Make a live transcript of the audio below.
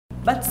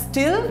But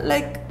still,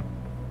 like,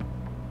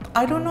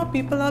 I don't know,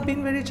 people are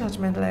being very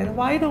judgmental. Like,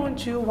 why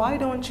don't you? Why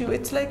don't you?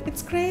 It's like,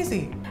 it's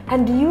crazy.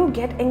 And do you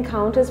get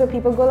encounters where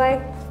people go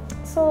like,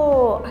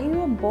 so are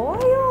you a boy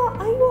or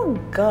are you a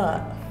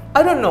girl?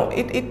 I don't know.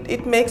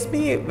 It makes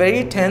me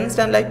very tensed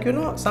and, like, you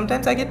know,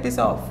 sometimes I get pissed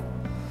off.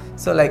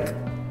 So, like,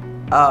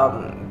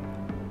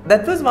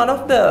 that was one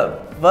of the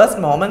worst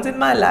moments in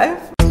my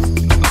life.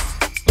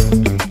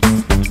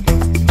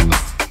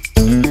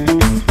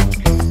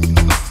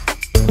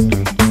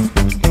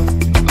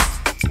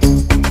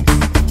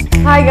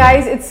 Hi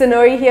guys, it's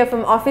Sanori here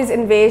from Office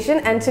Invasion,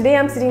 and today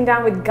I'm sitting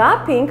down with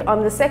GaaPiNk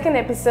on the second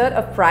episode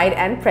of Pride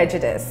and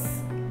Prejudice.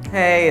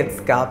 Hey,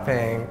 it's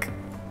GaaPiNk.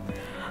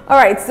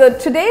 Alright, so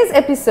today's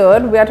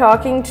episode we are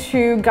talking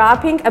to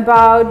GaaPiNk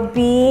about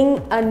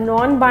being a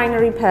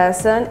non-binary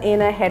person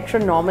in a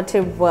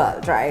heteronormative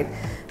world, right?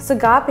 So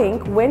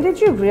GaaPiNk, when did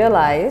you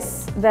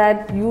realize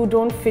that you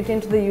don't fit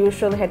into the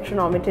usual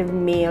heteronormative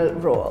male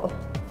role?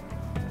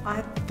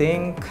 I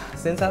think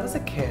since I was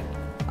a kid,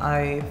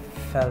 I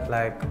felt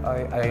like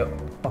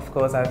of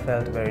course I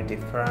felt very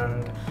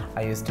different.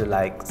 I used to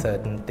like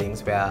certain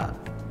things where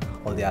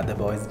all the other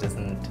boys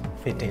doesn't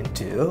fit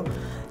into.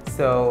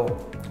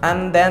 So,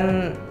 and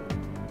then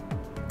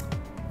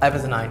I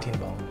was a 19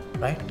 born,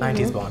 right?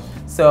 90s born.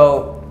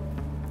 So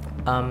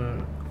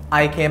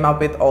I came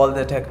up with all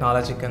the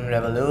technological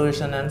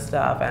revolution and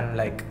stuff,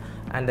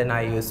 and then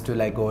I used to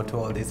like go to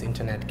all these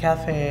internet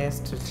cafes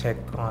to check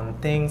on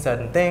things,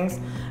 certain things,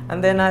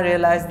 and then I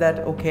realized that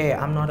okay,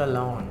 I'm not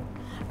alone.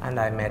 And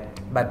I met,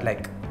 but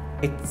like,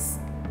 it's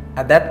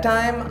at that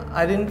time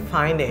I didn't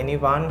find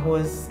anyone who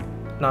is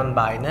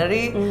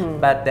non-binary,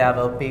 but there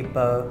were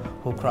people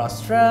who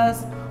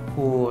cross-dress,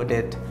 who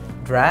did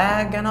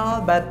drag and all,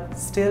 but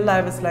still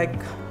I was like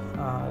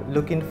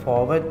looking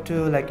forward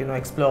to, like, you know,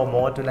 explore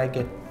more, to like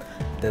get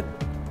the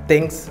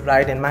things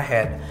right in my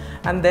head.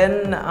 And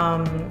then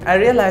I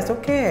realized,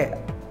 okay,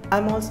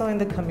 I'm also in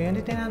the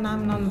community and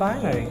I'm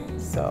non-binary,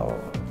 so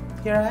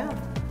here I am.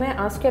 May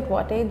I ask you at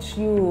what age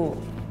you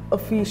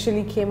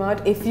officially came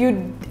out, if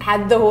you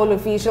had the whole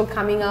official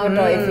coming out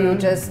or if you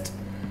just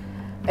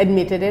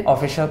admitted it?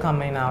 Official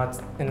coming out,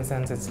 in a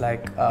sense, it's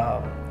like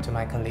to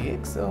my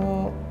colleagues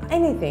or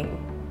anything.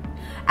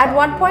 At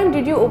what point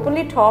did you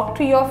openly talk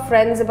to your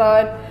friends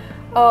about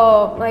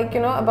like, you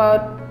know,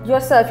 about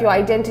yourself, your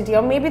identity,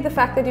 or maybe the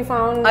fact that you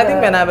found I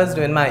think when I was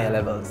doing my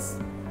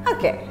A-levels.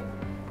 Okay.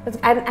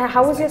 And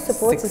how was your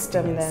support 16,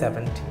 system then?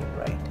 17,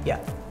 right? Yeah.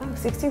 Oh,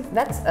 16,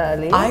 that's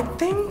early. I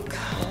think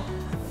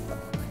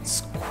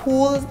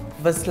school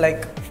was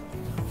like,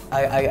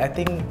 I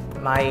think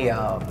my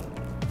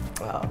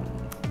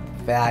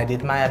where I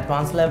did my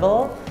advanced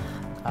level,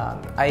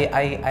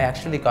 I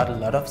actually got a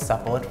lot of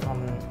support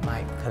from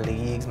my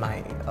colleagues,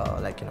 my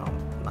like, you know,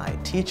 my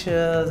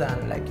teachers,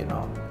 and like, you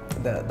know,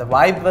 the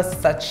vibe was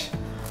such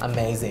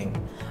amazing.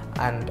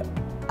 And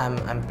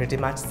I'm pretty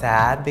much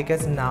sad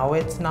because now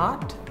it's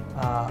not.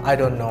 I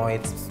don't know,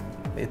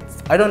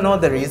 I don't know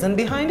the reason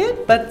behind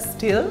it, but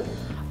still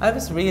I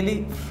was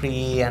really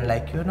free and,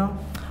 like, you know,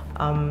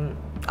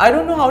 I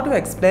don't know how to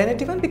explain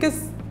it even,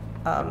 because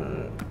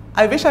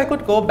I wish I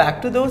could go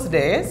back to those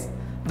days,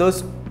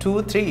 those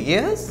 2-3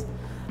 years.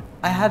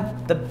 I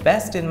had the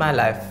best in my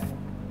life.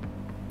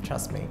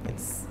 Trust me,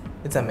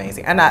 it's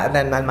amazing. And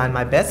then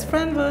my best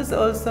friend was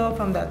also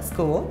from that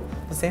school,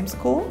 the same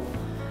school,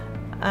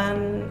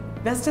 and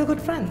we're still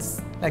good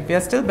friends. Like, we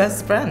are still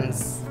best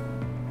friends.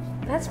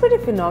 That's pretty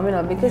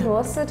phenomenal, because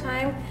most of the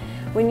time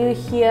when you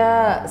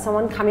hear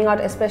someone coming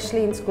out,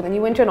 especially in school, and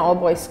you went to an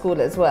all-boys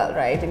school as well,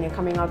 right? And you're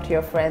coming out to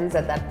your friends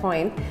at that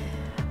point,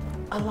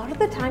 a lot of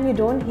the time you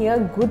don't hear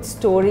good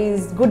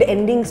stories, good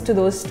endings to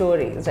those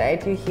stories,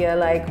 right? You hear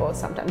like, oh,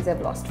 sometimes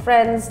they've lost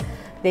friends,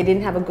 they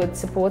didn't have a good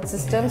support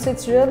system. So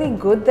it's really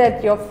good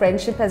that your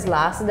friendship has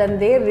lasted, and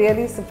they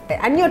really,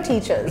 and your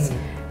teachers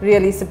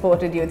really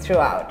supported you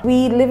throughout.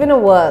 We live in a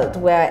world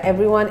where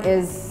everyone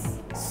is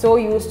so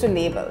used to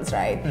labels,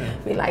 right?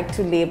 We like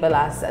to label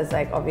us as,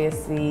 like,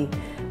 obviously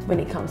when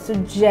it comes to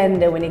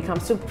gender, when it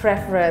comes to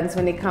preference,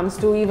 when it comes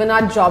to even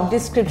our job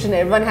description,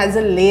 everyone has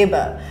a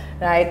label,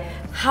 right?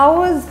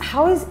 How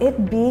is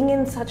it being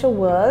in such a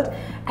world?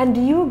 And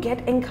do you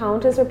get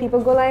encounters where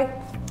people go like,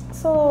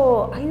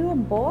 so are you a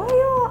boy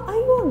or are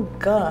you a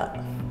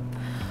girl?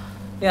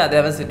 Yeah,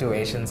 there were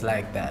situations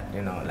like that,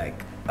 you know,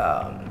 like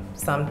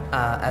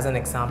as an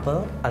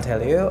example, I'll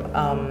tell you.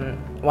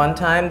 One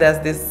time there's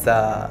this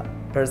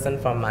person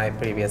from my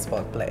previous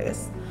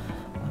workplace.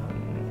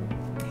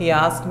 He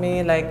asked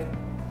me like,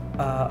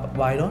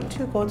 why don't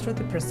you go through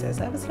the process?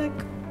 I was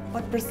like,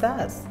 what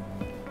process?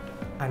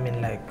 I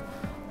mean, like,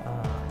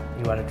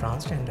 you are a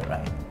transgender,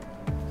 right?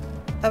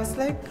 I was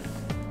like,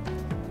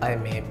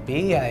 I'm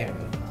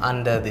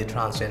under the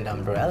transgender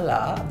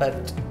umbrella,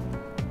 but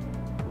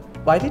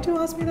why did you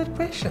ask me that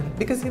question?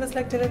 Because he was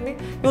like telling me,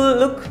 you will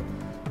look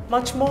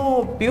much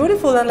more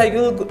beautiful and like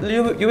you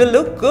will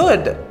look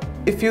good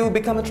if you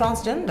become a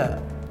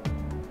transgender.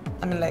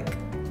 I mean, like,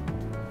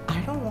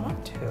 I don't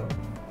want to.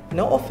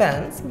 No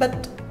offense,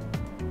 but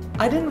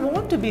I didn't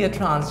want to be a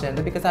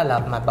transgender because I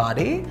love my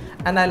body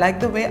and I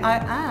like the way I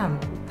am.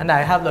 And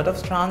I have a lot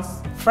of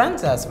trans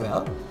friends as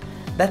well.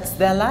 That's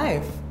their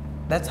life.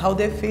 That's how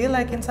they feel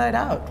like inside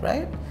out,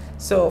 right?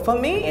 So for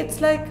me, it's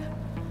like,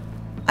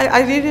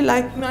 I really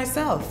like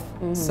myself.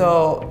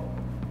 So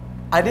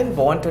I didn't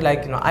want to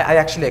like, I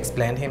actually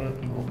explained him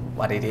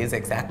what it is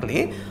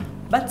exactly.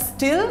 But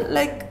still,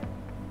 like,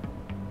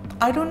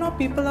 I don't know,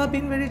 people are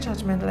being very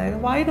judgmental.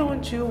 Like, why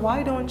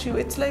don't you?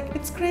 It's like,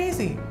 it's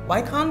crazy.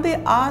 Why can't they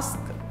ask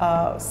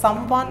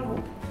someone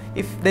who,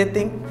 if they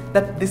think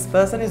that this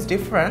person is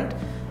different,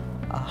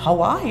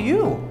 how are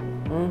you?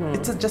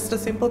 It's just a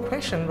simple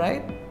question,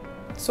 right?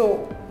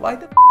 So why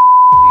the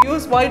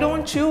use why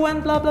don't you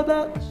and blah blah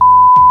blah.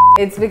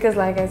 It's because,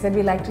 like I said,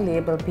 we like to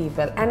label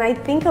people, and I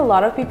think a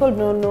lot of people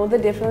don't know the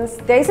difference.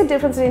 There is a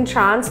difference between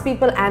trans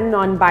people and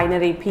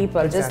non-binary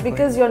people. Exactly. Just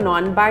because you're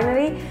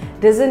non-binary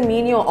doesn't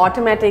mean you're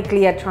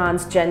automatically a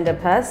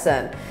transgender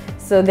person.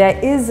 So there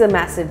is a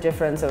massive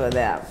difference over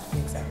there.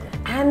 Exactly.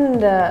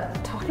 And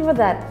talking about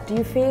that, do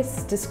you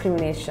face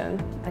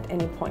discrimination at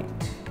any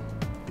point?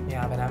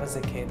 Yeah, when I was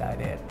a kid, I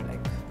did,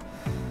 like,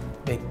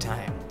 big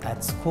time.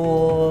 At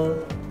school,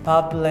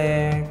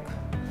 public,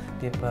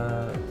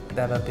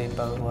 there were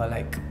people who were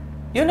like,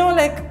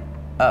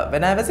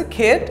 when I was a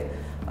kid,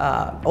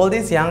 all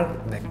these young,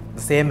 like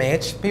the same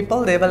age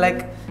people, they were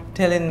like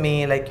telling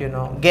me like,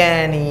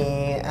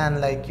 Gani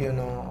and like,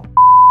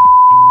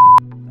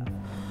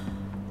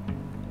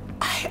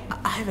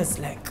 I was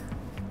like,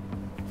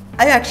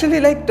 I actually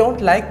like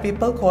don't like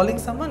people calling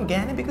someone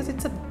Gani because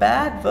it's a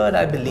bad word,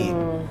 I believe.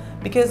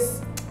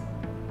 Because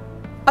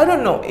I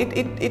don't know,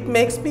 it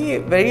makes me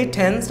very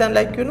tensed and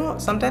like,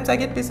 sometimes I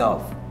get pissed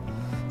off.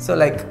 So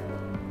like,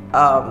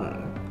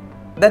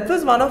 that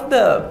was one of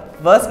the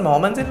worst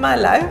moments in my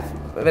life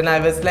when I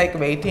was like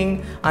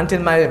waiting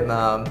until my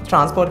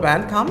transport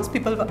van comes.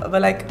 People were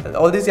like,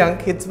 all these young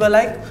kids were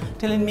like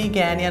telling me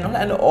Gani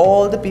and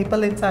all the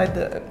people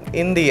inside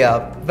in the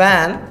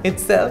van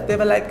itself, they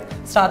were like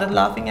started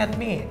laughing at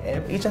me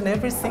each and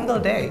every single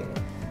day.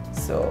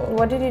 So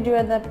what did you do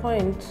at that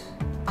point?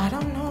 I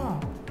don't know.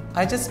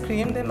 I just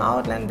screamed them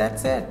out and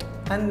that's it.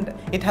 And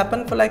it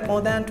happened for like more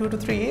than 2 to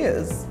 3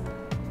 years.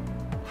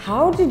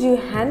 How did you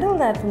handle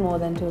that for more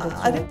than 2 to 3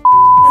 I didn't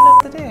end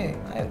of the day.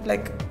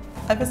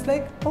 I was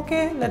like,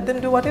 okay, let them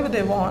do whatever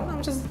they want.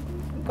 I'm just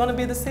gonna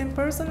be the same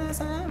person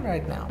as I am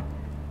right now.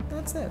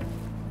 That's it.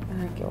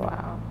 Okay,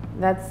 wow.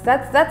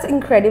 That's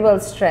incredible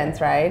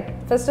strength, right?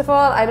 First of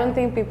all, I don't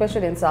think people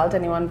should insult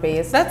anyone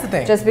based That's the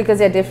thing. just because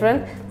they're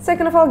different.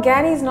 Second of all,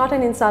 Gani is not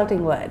an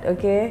insulting word,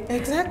 okay?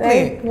 Exactly.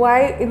 Like,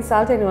 why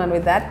insult anyone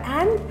with that?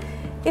 And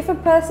if a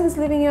person's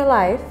living your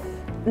life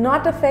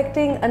not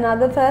affecting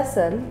another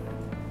person,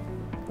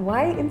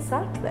 why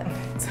insult them?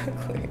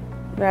 Exactly.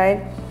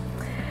 Right?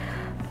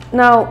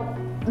 Now,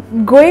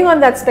 going on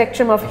that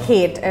spectrum of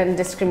hate and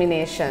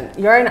discrimination,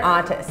 you're an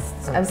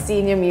artist. I've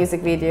seen your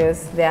music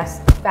videos. They're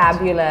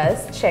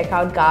fabulous. Check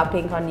out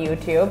GaaPiNk on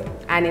YouTube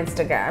and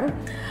Instagram.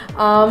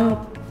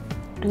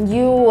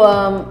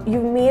 You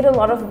made a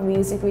lot of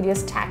music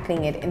videos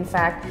tackling it. In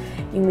fact,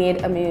 you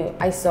made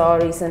I saw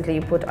recently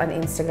you put on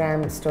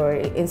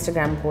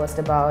Instagram post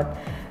about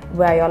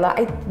where y'all are,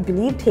 I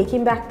believe,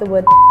 taking back the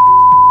word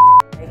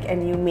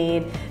and you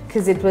made,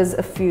 because it was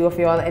a few of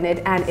y'all in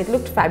it and it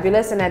looked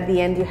fabulous, and at the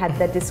end you had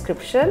that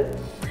description,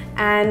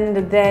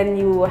 and then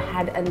you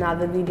had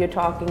another video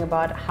talking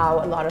about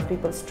how a lot of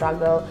people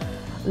struggle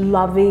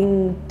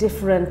loving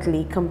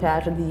differently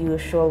compared to the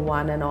usual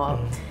one and all.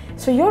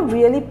 So you're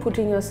really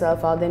putting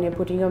yourself out there and you're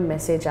putting your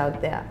message out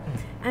there,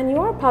 and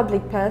you're a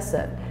public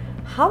person.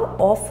 How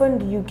often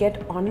do you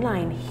get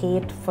online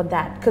hate for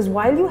that? Because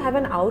while you have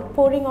an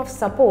outpouring of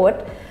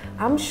support,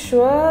 I'm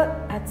sure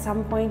at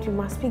some point you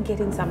must be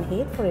getting some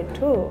hate for it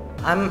too.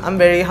 I'm a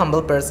very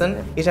humble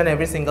person. Each and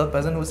every single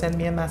person who sends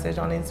me a message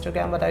on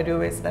Instagram, what I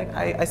do is like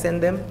I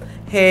send them,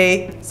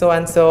 hey, so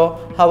and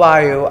so, how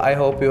are you? I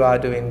hope you are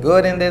doing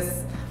good in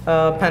this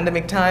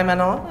pandemic time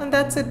and all, and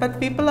that's it. But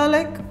people are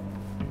like,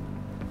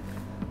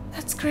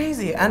 that's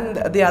crazy. And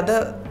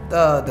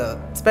the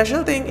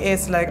special thing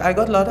is like I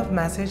got a lot of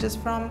messages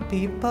from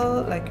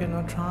people like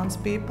trans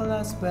people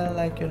as well,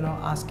 like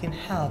asking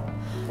help.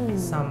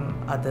 Some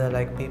other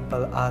like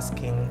people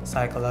asking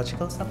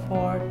psychological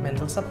support,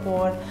 mental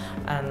support,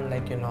 and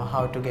like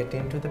how to get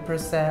into the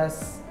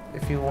process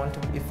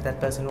if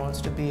that person wants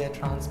to be a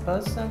trans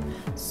person.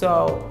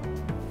 So,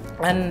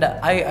 and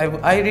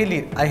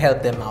I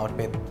help them out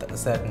with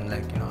certain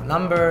like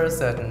numbers,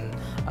 certain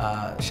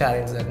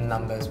sharing certain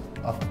numbers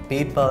of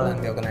people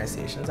and the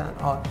organizations and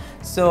all.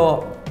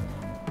 So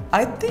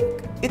I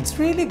think it's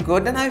really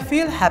good, and I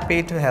feel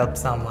happy to help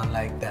someone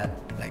like that.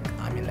 Like,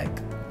 I mean, like,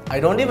 I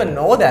don't even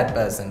know that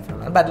person,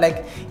 but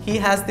like he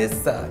has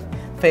this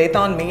faith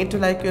on me to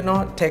like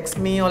text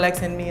me or like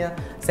send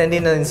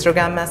in an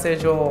Instagram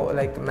message or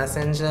like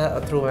messenger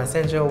or through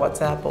messenger or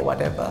WhatsApp or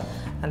whatever,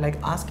 and like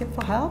asking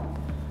for help.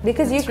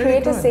 Because you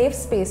create a safe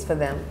space for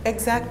them.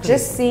 Exactly.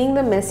 Just seeing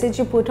the message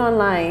you put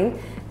online,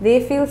 they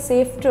feel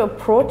safe to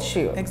approach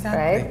you.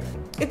 Exactly. Right?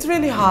 it's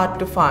really hard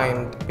to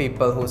find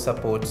people who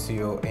supports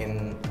you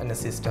in a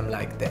system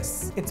like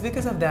this. It's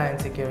because of their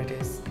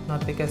insecurities,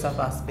 not because of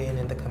us being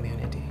in the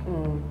community.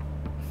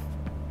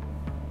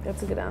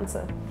 That's a good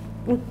answer.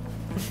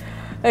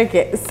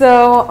 Okay,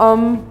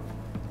 so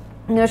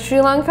Sri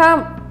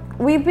Lanka,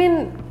 we've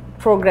been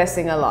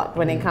progressing a lot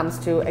when it comes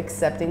to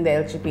accepting the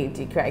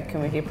LGBTQI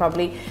community.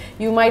 Probably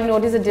you might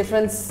notice a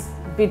difference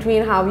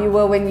between how you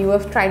were when you were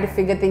trying to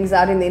figure things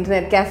out in the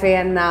internet cafe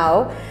and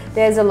now.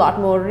 There's a lot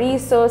more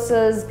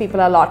resources, people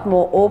are a lot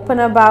more open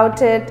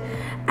about it,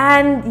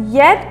 and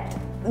yet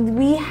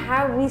we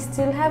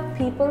still have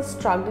people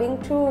struggling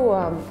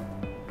to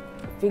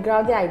figure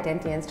out their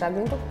identity and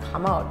struggling to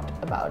come out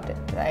about it,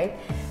 right?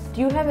 Do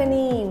you have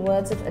any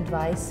words of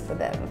advice for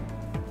them?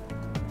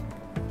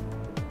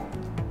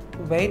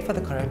 Wait for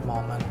the correct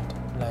moment.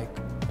 Like,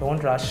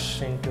 don't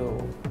rush into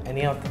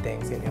any of the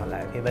things in your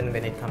life, even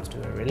when it comes to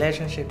a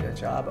relationship, your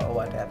job, or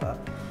whatever.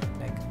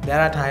 Like, there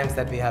are times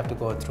that we have to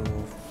go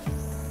through,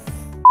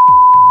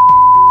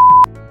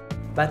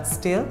 but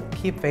still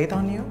keep faith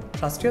on you,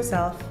 trust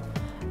yourself,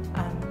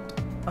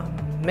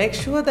 and make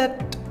sure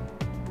that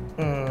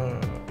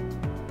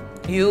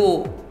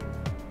you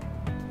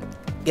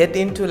get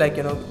into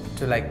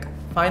to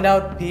find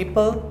out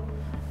people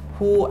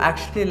who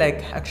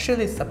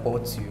actually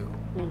supports you.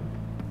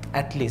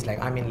 At least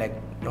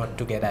not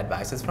to get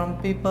advices from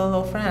people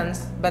or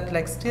friends, but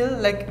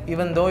still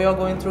even though you're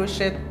going through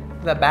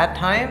the bad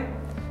time,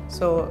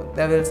 so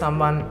there will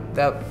someone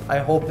that I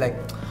hope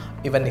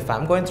even if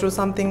I'm going through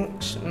something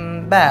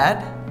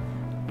bad,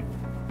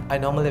 I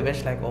normally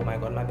wish oh my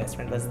god, my best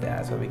friend was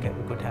there, so we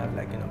could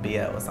have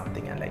beer or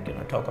something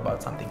and talk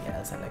about something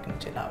else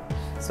and chill out.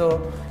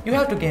 So you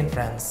have to gain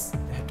friends,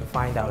 you have to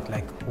find out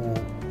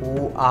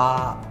who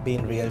are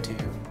being real to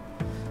you.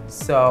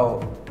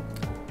 So,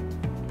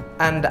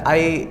 and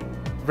I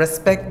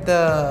respect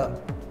the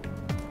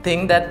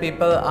thing that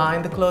people are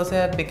in the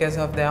closet because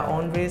of their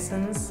own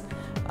reasons.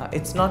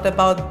 It's not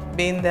about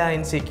being their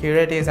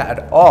insecurities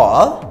at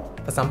all,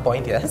 for some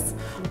point, yes,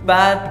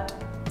 but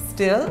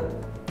still,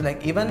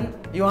 even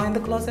you are in the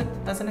closet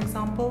as an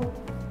example,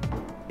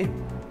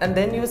 and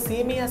then you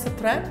see me as a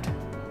threat,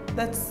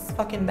 that's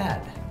fucking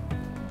bad.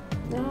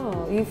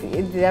 No,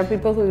 there are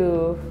people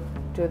who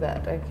do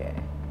that, okay.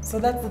 So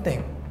that's the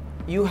thing.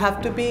 You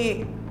have to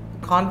be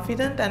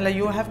confident and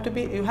you have to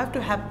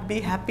be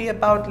happy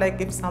about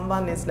if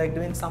someone is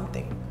doing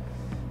something.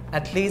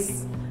 At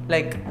least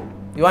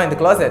you are in the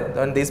closet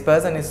and this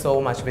person is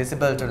so much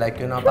visible to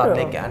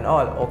public and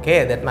all.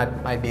 Okay, that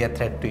might be a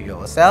threat to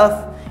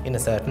yourself in a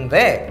certain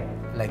way.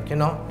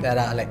 There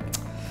are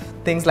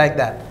things like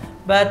that.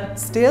 But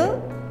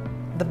still,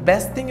 the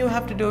best thing you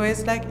have to do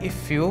is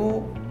if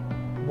you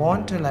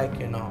want to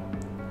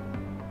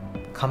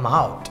come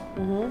out,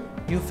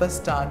 you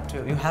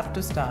have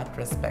to start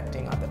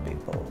respecting other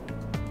people,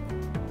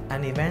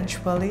 and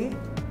eventually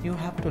you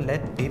have to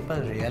let people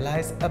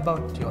realize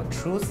about your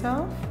true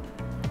self.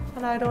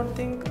 And I don't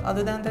think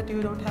other than that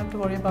you don't have to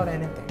worry about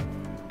anything.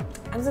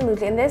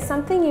 Absolutely. And there's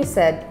something you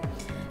said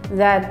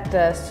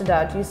that stood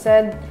out. You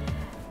said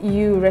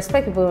you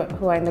respect people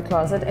who are in the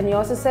closet, and you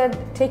also said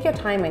take your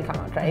time and come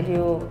out, right?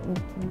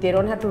 They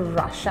don't have to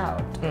rush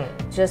out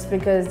just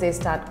because they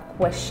start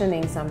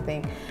questioning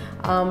something.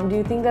 Do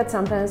you think that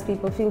sometimes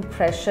people feel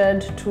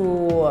pressured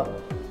to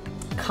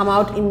come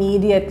out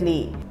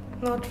immediately?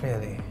 Not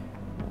really.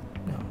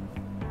 No.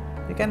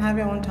 You can have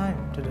your own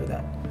time to do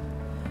that.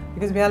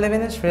 Because we are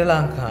living in Sri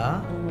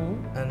Lanka,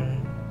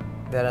 and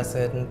there are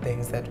certain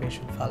things that we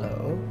should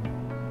follow.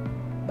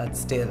 But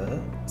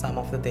still, some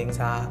of the things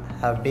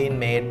have been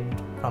made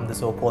from the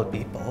so-called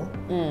people.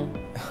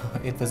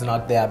 It was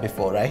not there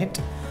before,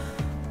 right?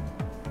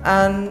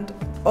 And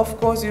of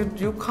course,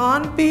 you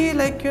can't be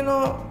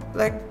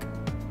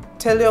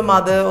tell your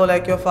mother or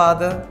your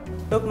father,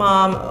 look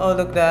mom, or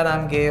look dad,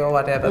 I'm gay or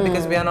whatever,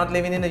 because we are not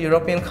living in a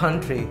European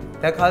country.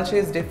 Their culture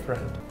is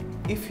different.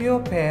 If your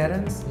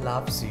parents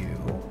loves you,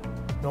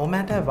 no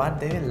matter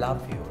what, they will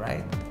love you,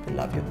 right? They will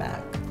love you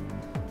back.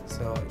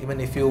 So even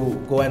if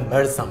you go and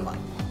murder someone,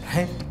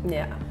 right?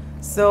 Yeah.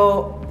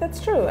 So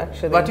that's true,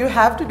 actually. What you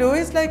have to do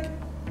is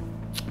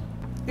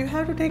you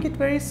have to take it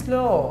very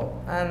slow.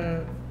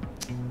 And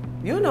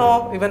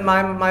even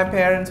my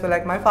parents were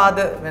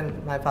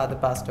when my father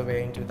passed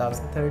away in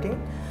 2013,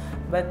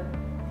 but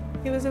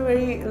he was a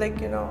very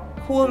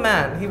cool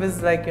man. He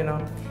was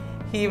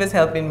he was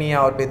helping me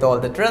out with all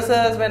the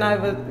dresses when I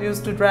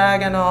used to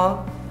drag and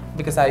all,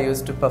 because I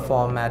used to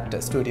perform at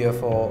Studio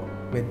 4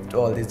 with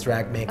all this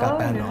drag makeup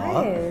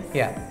all.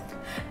 Yeah.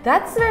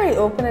 That's very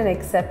open and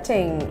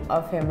accepting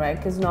of him, right?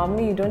 Because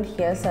normally you don't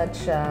hear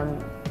such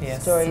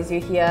stories.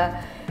 You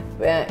hear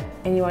where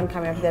anyone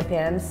coming up to their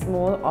parents,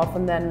 more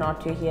often than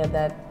not you hear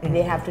that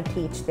they have to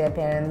teach their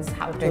parents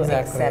how to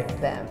accept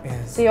them.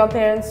 Yes. So your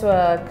parents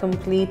were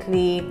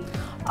completely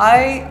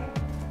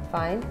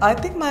fine? I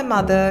think my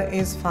mother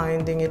is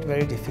finding it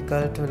very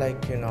difficult to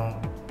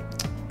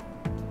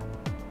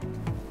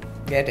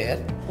get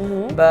it.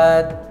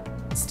 But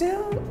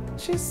still,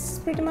 she's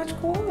pretty much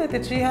cool with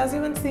it. She has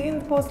even seen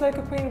the Post Like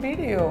a Queen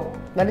video.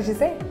 What did she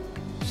say?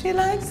 She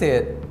likes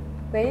it.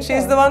 There you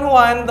She's go. the one who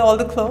ironed all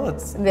the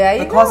clothes. There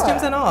you the go.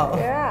 costumes and all.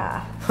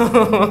 Yeah.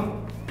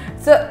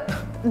 So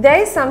there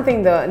is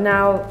something though,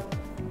 now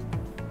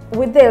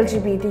with the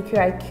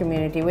LGBTQI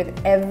community, with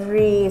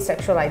every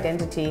sexual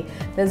identity,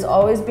 there's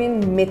always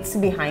been myths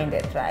behind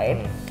it,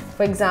 right?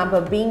 For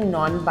example, being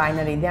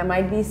non-binary, there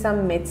might be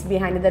some myths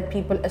behind it that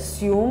people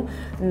assume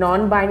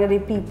non-binary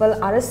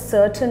people are a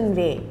certain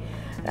way,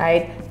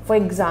 right? For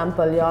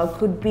example, y'all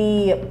could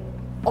be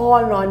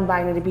all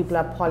non-binary people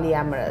are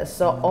polyamorous,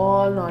 so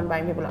all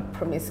non-binary people are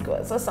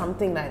promiscuous or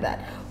something like that.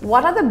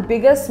 What are the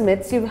biggest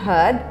myths you've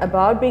heard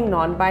about being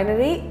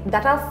non-binary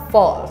that are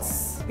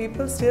false?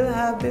 People still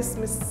have this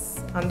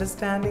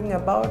misunderstanding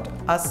about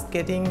us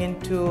getting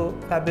into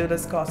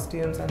fabulous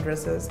costumes and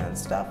dresses and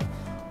stuff.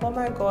 Oh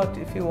my god,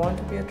 if you want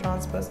to be a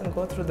trans person,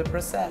 go through the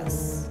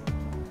process.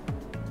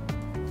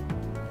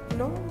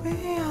 No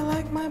way, I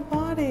like my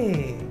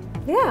body.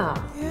 Yeah.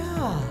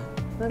 Yeah,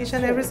 That's each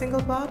and true. every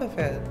single part of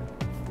it.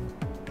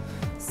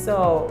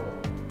 So,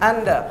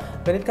 and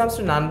when it comes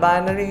to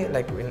non-binary,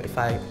 like if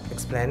I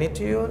explain it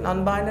to you,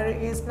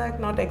 non-binary is like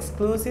not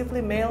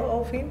exclusively male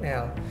or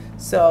female.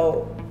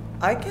 So,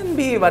 I can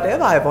be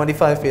whatever I want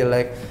if I feel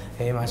like,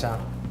 hey Masha,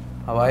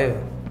 how are you?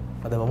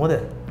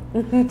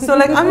 So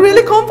like I'm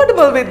really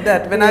comfortable with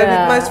that when I'm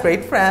with my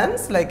straight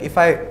friends. Like if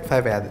I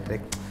wear that,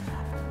 like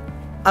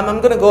I'm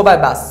gonna go by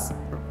bus.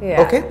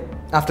 Yeah. Okay.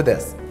 After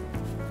this,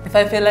 if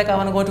I feel like I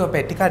wanna go to a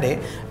petika day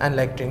and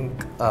like drink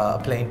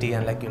plain tea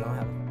and like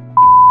have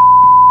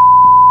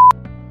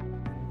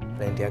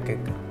plain tea cake.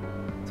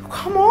 So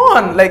come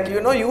on, like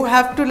you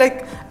have to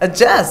like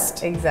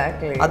adjust.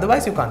 Exactly.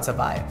 Otherwise you can't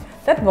survive.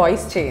 That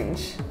voice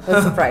change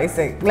was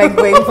surprising. Like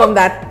going from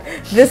that,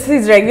 just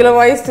his regular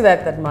voice to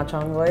that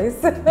Machang voice.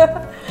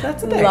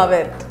 That's the thing. Love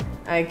it.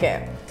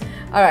 Okay.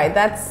 All right,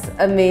 that's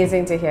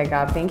amazing to hear,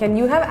 GaaPiNk. And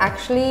you have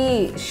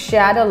actually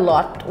shared a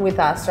lot with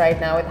us right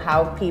now with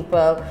how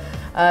people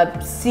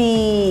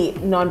see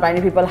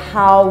non-binary people,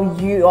 how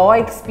your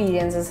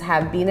experiences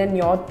have been and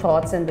your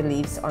thoughts and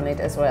beliefs on it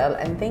as well.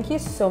 And thank you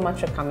so much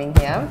for coming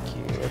here. Thank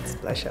you. It's a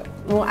pleasure.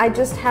 Well, I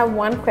just have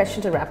one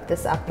question to wrap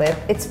this up with.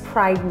 It's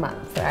Pride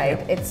Month, right?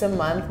 Yep. It's a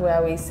month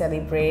where we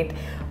celebrate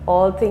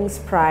all things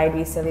Pride.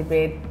 We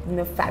celebrate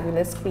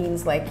fabulous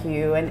queens like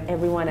you and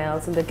everyone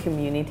else in the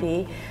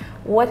community.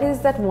 What is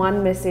that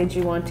one message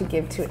you want to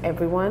give to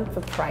everyone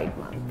for Pride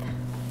Month?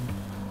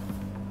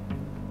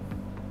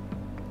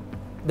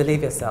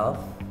 Believe yourself,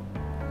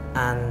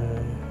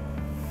 and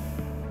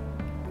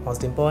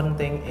most important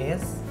thing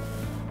is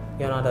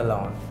you're not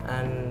alone,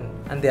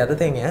 and the other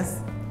thing is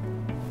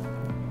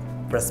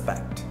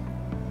respect.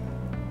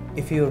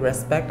 If you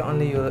respect,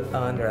 only you'll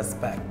earn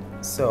respect.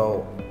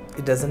 So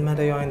it doesn't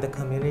matter you're in the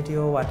community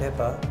or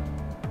whatever,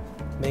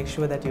 make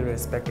sure that you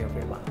respect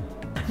everyone.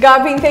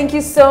 GaaPiNk, thank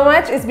you so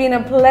much. It's been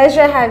a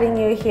pleasure having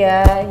you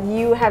here.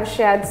 You have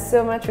shared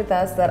so much with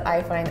us that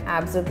I find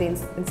absolutely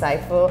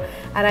insightful.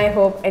 And I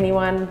hope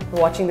anyone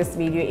watching this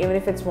video, even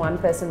if it's one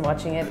person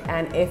watching it,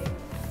 and if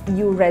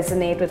you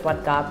resonate with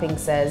what GaaPiNk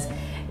says,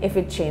 if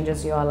it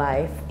changes your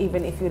life,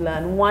 even if you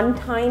learn one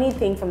tiny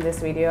thing from this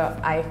video,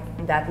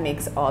 that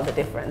makes all the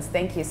difference.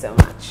 Thank you so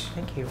much.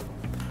 Thank you.